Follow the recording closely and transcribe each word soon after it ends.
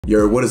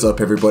Yo, what is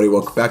up everybody,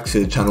 welcome back to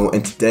the channel,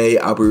 and today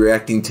I'll be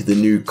reacting to the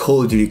new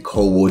Call of Duty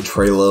Cold War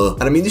trailer.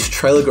 And I mean, this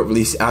trailer got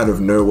released out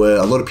of nowhere,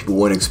 a lot of people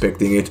weren't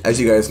expecting it.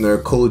 As you guys know,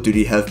 Call of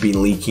Duty have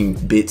been leaking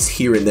bits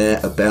here and there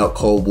about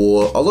Cold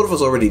War. A lot of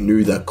us already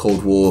knew that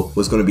Cold War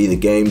was going to be the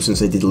game since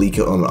they did leak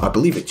it on, I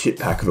believe, a chip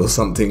packet or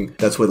something.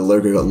 That's where the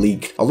logo got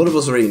leaked. A lot of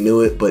us already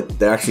knew it, but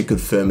they're actually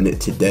confirming it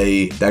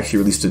today. They actually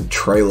released a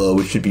trailer,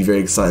 which should be very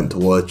exciting to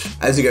watch.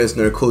 As you guys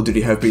know, Call of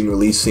Duty have been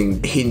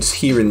releasing hints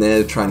here and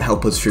there to try and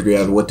help us figure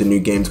out what the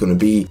new game's going to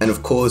be. And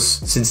of course,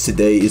 since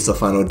today is the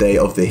final day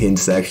of the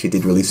hints, they actually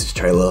did release this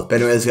trailer. But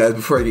anyways guys,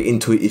 before I get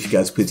into it, if you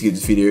guys please give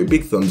this video a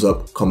big thumbs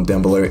up, comment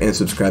down below, and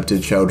subscribe to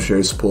the channel to show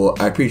your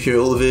support. I appreciate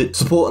all of it.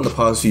 Support on the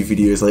past few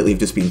videos lately have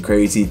just been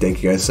crazy.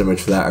 Thank you guys so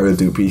much for that. I really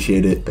do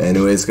appreciate it. But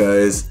anyways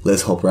guys,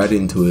 let's hop right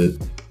into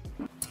it.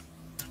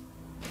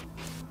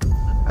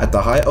 At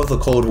the height of the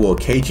Cold War,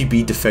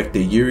 KGB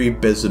defector Yuri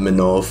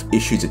Bezmenov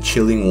issues a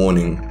chilling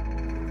warning.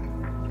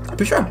 I'm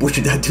pretty sure I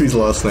butchered that dude's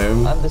last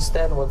name.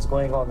 Understand what's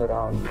going on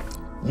around you.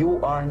 You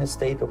are in a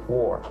state of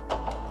war,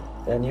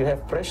 and you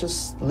have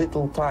precious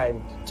little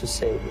time to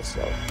save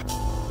yourself.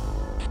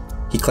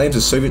 He claims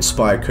a Soviet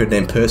spy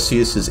codenamed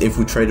Perseus has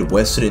infiltrated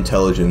Western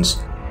intelligence.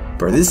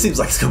 Bro, this seems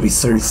like it's gonna be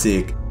so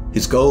sick.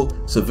 His goal,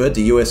 subvert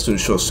the US to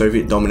ensure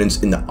Soviet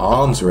dominance in the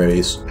arms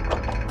race.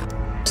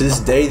 To this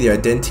day, the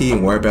identity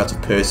and whereabouts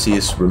of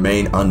Perseus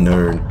remain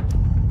unknown.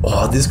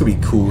 Oh, this could be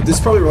cool. This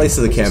probably relates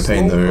to the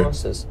campaign though.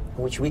 Process,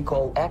 which we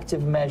call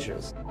active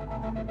measures.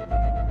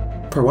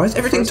 Bro, why is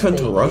everything turned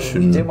to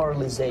Russian?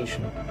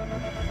 Demoralization.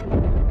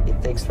 It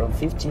takes from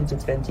 15 to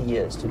 20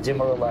 years to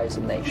demoralize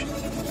a nation.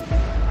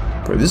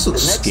 Bro, this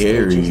looks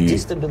scary. The next stage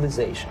is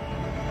destabilization.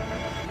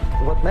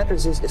 What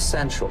matters is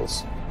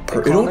essentials.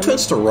 Bro, it all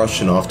turns to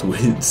Russian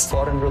afterwards.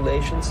 Foreign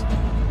relations,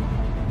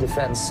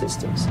 defense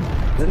systems.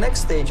 The next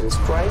stage is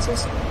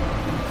crisis.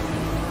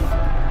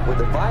 With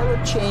a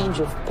violent change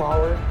of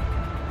power,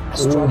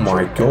 oh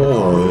my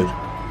god.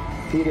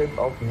 Period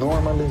of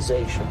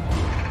normalization.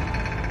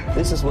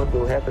 This is what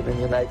will happen in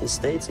the United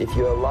States if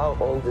you allow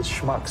all these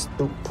schmucks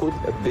to put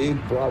a big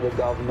brother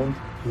government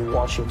in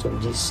Washington,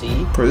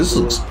 D.C. Bro, this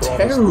looks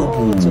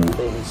terrible.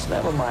 Things.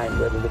 Never mind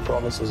whether the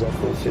promises are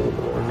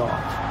fulfillable or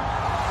not.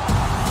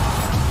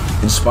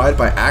 Inspired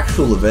by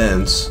actual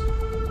events.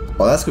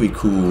 Oh, that's gonna be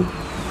cool.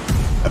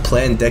 A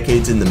plan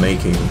decades in the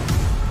making.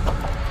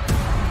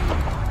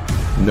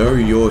 Know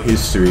your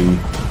history.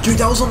 Dude,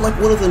 that was on like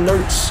one of the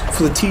notes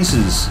for the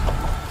teasers.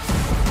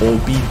 Or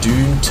be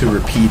doomed to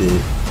repeat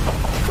it.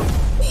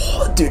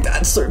 Oh, dude,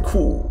 that's so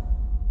cool.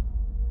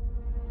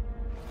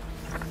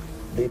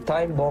 The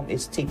time bomb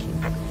is ticking.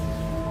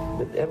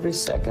 With every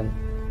second,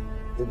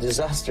 the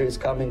disaster is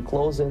coming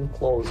closer and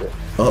closer.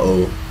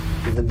 Uh-oh.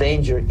 The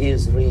danger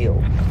is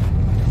real.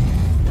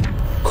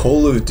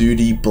 Call of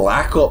Duty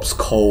Black Ops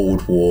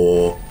Cold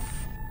War.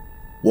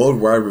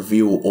 Worldwide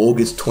reveal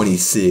August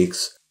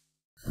 26.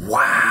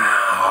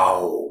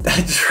 Wow,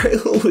 that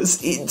trailer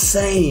was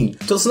insane.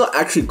 So it's not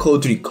actually Call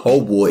of Duty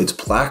Cold War, it's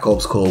Black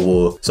Ops Cold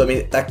War. So I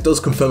mean, that does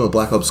confirm a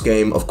Black Ops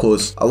game. Of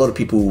course, a lot of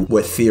people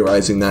were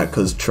theorizing that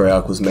because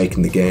Treyarch was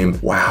making the game.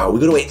 Wow, we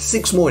gotta wait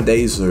 6 more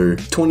days though.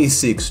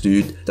 26,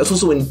 dude. That's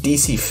also when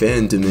DC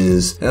Fandom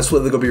is. And that's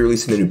when they're gonna be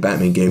releasing the new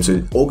Batman game.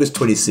 So August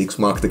 26,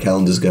 mark the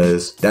calendars,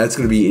 guys. That's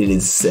gonna be an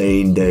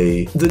insane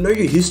day. The Know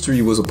Your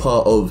History was a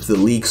part of the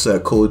leaks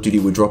that Call of Duty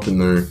were dropping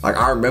though. Like,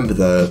 I remember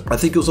that. I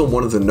think it was on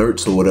one of the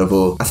notes or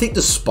whatever. I think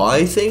the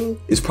spy thing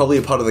is probably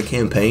a part of the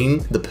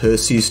campaign. The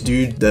Perseus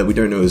dude that we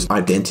don't know his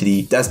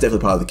identity, that's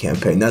definitely part of the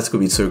campaign. That's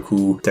gonna be so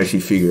cool to actually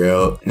figure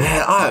out.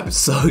 Man, I'm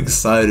so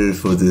excited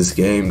for this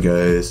game,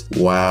 guys.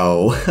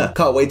 Wow.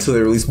 Can't wait till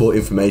they release more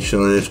information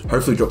on it.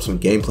 Hopefully drop some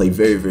gameplay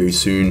very, very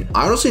soon.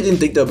 I honestly didn't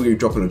think they were gonna be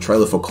dropping a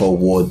trailer for Cold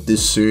War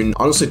this soon.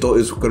 I honestly thought it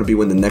was gonna be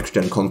when the next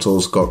gen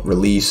consoles got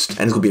released,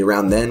 and it's gonna be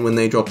around then when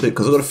they drop it,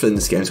 because I got a feeling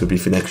this game's gonna be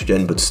for next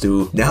gen, but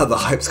still, now the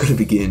hype's gonna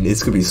begin.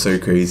 It's gonna be so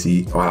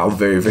crazy. Wow, I'm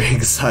very, very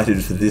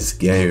excited for this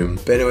game.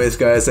 But anyways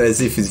guys, that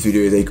is it for this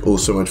video. Thank you all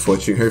so much for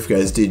watching. Hope you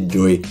guys did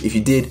enjoy. If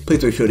you did,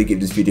 please make sure to give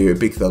this video a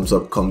big thumbs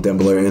up, comment down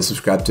below, and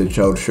subscribe to the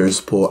channel to show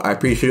support. I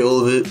appreciate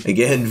all of it.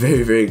 Again,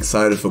 very, very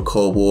excited for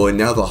Cold War.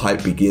 Now the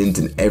hype begins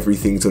and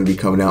everything's gonna be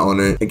coming out on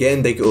it.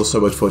 Again, thank you all so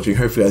much for watching.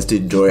 Hope you guys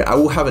did enjoy. I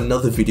will have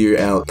another video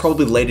out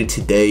probably later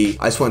today.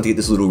 I just wanted to get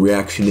this little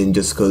reaction in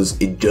just because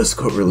it just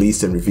got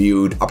released and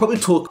revealed. I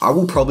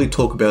will probably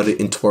talk about it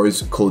in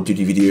tomorrow's Call of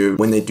Duty video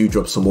when they do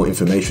drop some more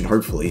information,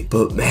 hopefully.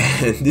 But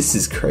man, this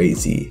is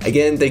crazy.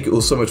 Again, thank you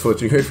all so much for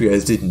watching. Hope you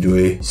guys did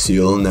enjoy. See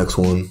you all in the next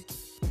one.